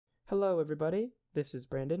Hello everybody, this is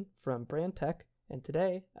Brandon from Brand Tech, and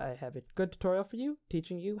today I have a good tutorial for you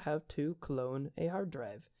teaching you how to clone a hard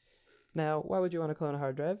drive. Now, why would you want to clone a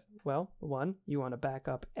hard drive? Well, one, you want to back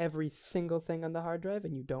up every single thing on the hard drive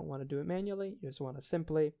and you don't want to do it manually. You just want to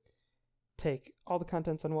simply take all the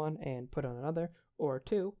contents on one and put on another. Or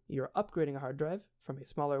two, you're upgrading a hard drive from a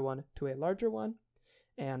smaller one to a larger one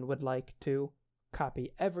and would like to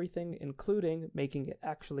copy everything, including making it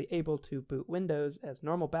actually able to boot Windows, as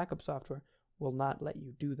normal backup software will not let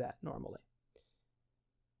you do that normally.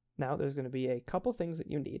 Now, there's going to be a couple things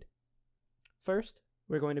that you need. First,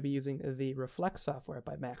 we're going to be using the Reflect software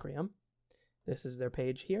by Macrium. This is their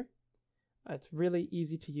page here. It's really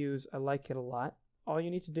easy to use. I like it a lot. All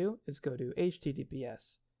you need to do is go to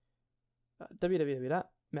https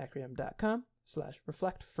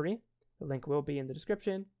www.macrium.com/reflectfree. The link will be in the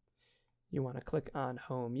description. You want to click on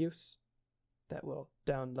Home Use. That will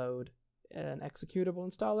download an executable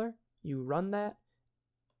installer. You run that,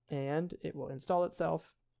 and it will install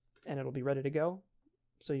itself, and it'll be ready to go.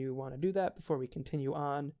 So you want to do that before we continue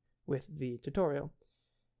on with the tutorial.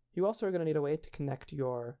 You also are going to need a way to connect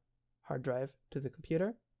your hard drive to the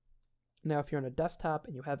computer. Now, if you're on a desktop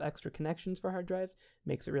and you have extra connections for hard drives, it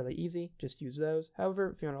makes it really easy. Just use those. However,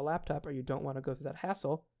 if you're on a laptop or you don't want to go through that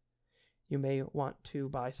hassle, you may want to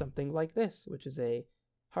buy something like this, which is a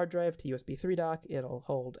hard drive to USB 3 dock. It'll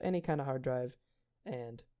hold any kind of hard drive,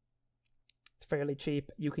 and it's fairly cheap.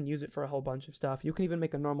 You can use it for a whole bunch of stuff. You can even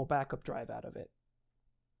make a normal backup drive out of it.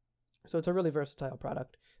 So it's a really versatile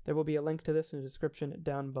product. There will be a link to this in the description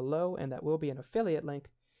down below, and that will be an affiliate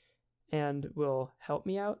link, and will help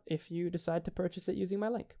me out if you decide to purchase it using my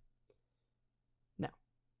link. Now,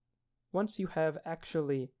 once you have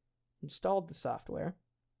actually installed the software,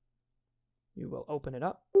 you will open it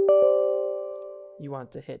up. You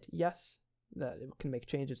want to hit yes, that it can make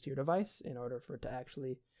changes to your device in order for it to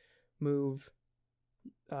actually move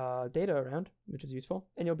data around, which is useful.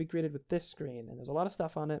 And you'll be greeted with this screen, and there's a lot of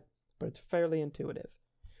stuff on it, but it's fairly intuitive.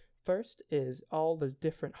 First is all the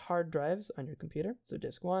different hard drives on your computer. So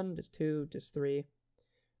disk 1, disk 2, disk 3.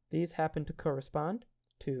 These happen to correspond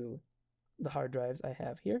to the hard drives I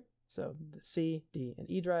have here. So the C, D,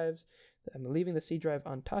 and E drives. I'm leaving the C drive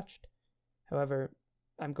untouched. However,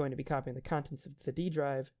 I'm going to be copying the contents of the D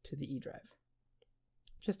drive to the E drive,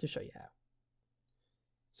 just to show you how.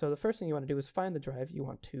 So the first thing you want to do is find the drive you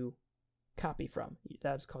want to copy from.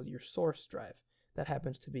 That's called your source drive. That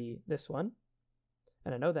happens to be this one.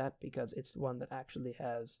 And I know that because it's the one that actually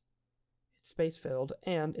has its space filled,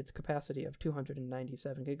 and its capacity of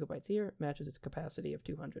 297 gigabytes here matches its capacity of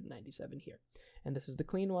 297 here. And this is the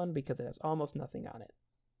clean one because it has almost nothing on it.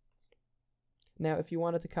 Now, if you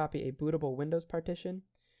wanted to copy a bootable Windows partition,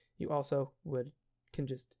 you also can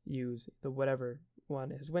just use the whatever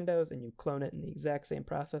one is Windows, and you clone it in the exact same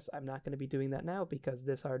process. I'm not going to be doing that now because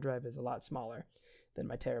this hard drive is a lot smaller than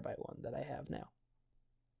my terabyte one that I have now.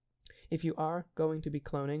 If you are going to be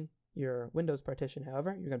cloning your Windows partition,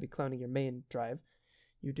 however, you're going to be cloning your main drive,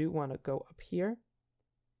 you do want to go up here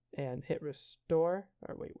and hit restore,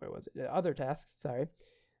 or wait, where was it? Other tasks, sorry.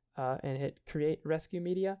 And hit create rescue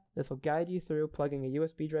media. This will guide you through plugging a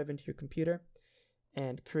USB drive into your computer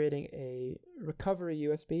and creating a recovery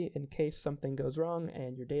USB in case something goes wrong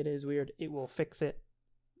and your data is weird. It will fix it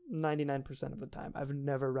 99% of the time. I've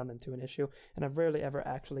never run into an issue, and I've rarely ever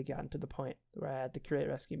actually gotten to the point where I had to create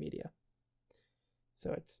rescue media.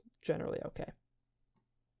 So it's generally okay.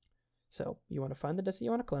 So you want to find the disk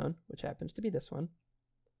you want to clone, which happens to be this one.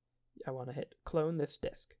 I want to hit clone this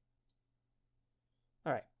disk.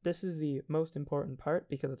 All right, this is the most important part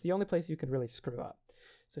because it's the only place you can really screw up.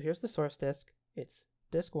 So here's the source disk. It's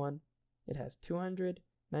disk 1. It has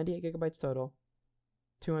 298 gigabytes total.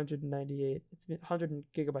 100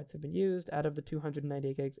 gigabytes have been used out of the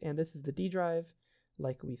 298 gigs, and this is the D drive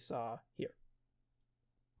like we saw here.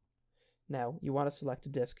 Now, you want to select a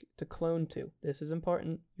disk to clone to. This is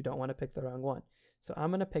important. You don't want to pick the wrong one. So I'm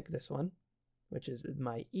going to pick this one, which is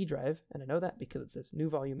my E drive, and I know that because it says new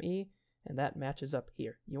volume E, and that matches up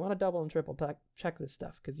here. You want to double and triple check this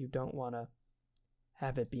stuff because you don't want to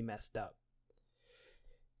have it be messed up,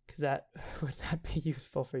 because that would not be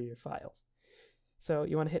useful for your files. So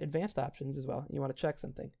you want to hit advanced options as well. You want to check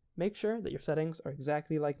something. Make sure that your settings are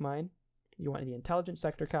exactly like mine. You want the intelligent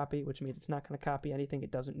sector copy, which means it's not going to copy anything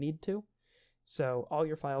it doesn't need to. So all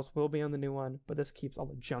your files will be on the new one, but this keeps all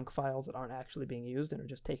the junk files that aren't actually being used and are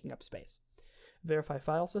just taking up space. Verify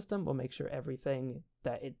file system will make sure everything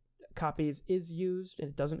that it copies is used and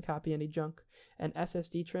it doesn't copy any junk. And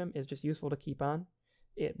SSD trim is just useful to keep on.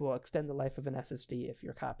 It will extend the life of an SSD if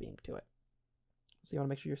you're copying to it. So you want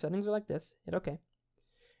to make sure your settings are like this. Hit OK.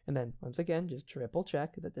 And then once again, just triple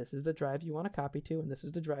check that this is the drive you want to copy to and this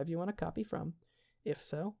is the drive you want to copy from. If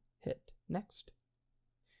so, hit next.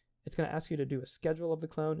 It's going to ask you to do a schedule of the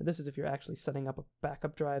clone. And this is if you're actually setting up a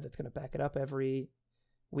backup drive that's going to back it up every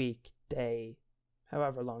week, day,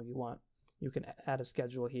 however long you want. You can add a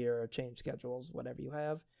schedule here or change schedules, whatever you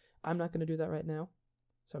have. I'm not going to do that right now.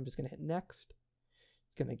 So I'm just going to hit next.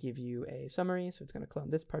 It's going to give you a summary. So it's going to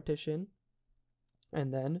clone this partition.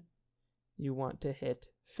 And then you want to hit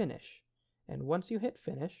finish. And once you hit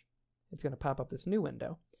finish, it's going to pop up this new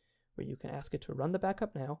window where you can ask it to run the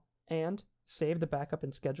backup now and save the backup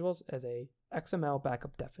in schedules as a XML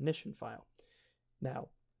backup definition file. Now,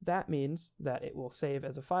 that means that it will save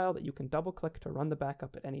as a file that you can double click to run the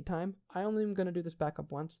backup at any time. I only am going to do this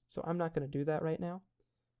backup once, so I'm not going to do that right now.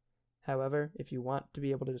 However, if you want to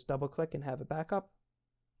be able to just double click and have a backup,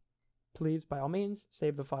 please, by all means,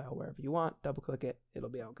 save the file wherever you want, double click it, it'll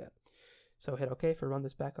be all good. So hit OK for run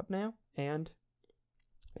this backup now, and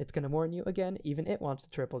it's going to warn you again, even it wants to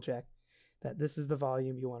triple check that this is the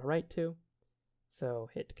volume you want to write to. So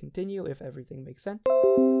hit continue if everything makes sense.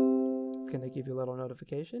 It's going to give you a little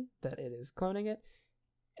notification that it is cloning it,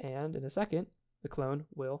 and in a second, the clone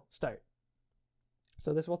will start.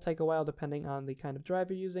 So this will take a while depending on the kind of drive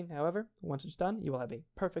you're using. However, once it's done, you will have a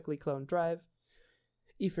perfectly cloned drive.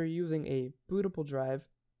 If you're using a bootable drive,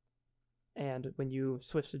 and when you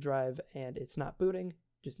switch the drive and it's not booting,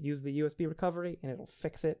 just use the USB recovery and it'll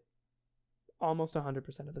fix it almost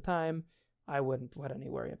 100% of the time. I wouldn't put any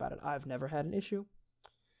worry about it. I've never had an issue.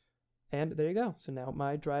 And there you go. So now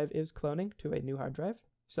my drive is cloning to a new hard drive.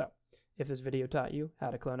 So if this video taught you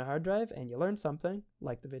how to clone a hard drive and you learned something,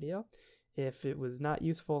 like the video. If it was not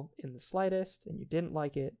useful in the slightest and you didn't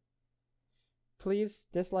like it, please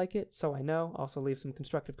dislike it so I know. Also leave some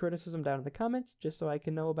constructive criticism down in the comments just so I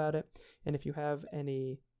can know about it. And if you have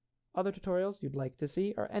any other tutorials you'd like to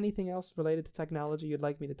see or anything else related to technology you'd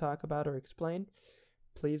like me to talk about or explain,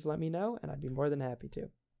 please let me know and I'd be more than happy to.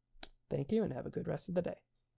 Thank you and have a good rest of the day.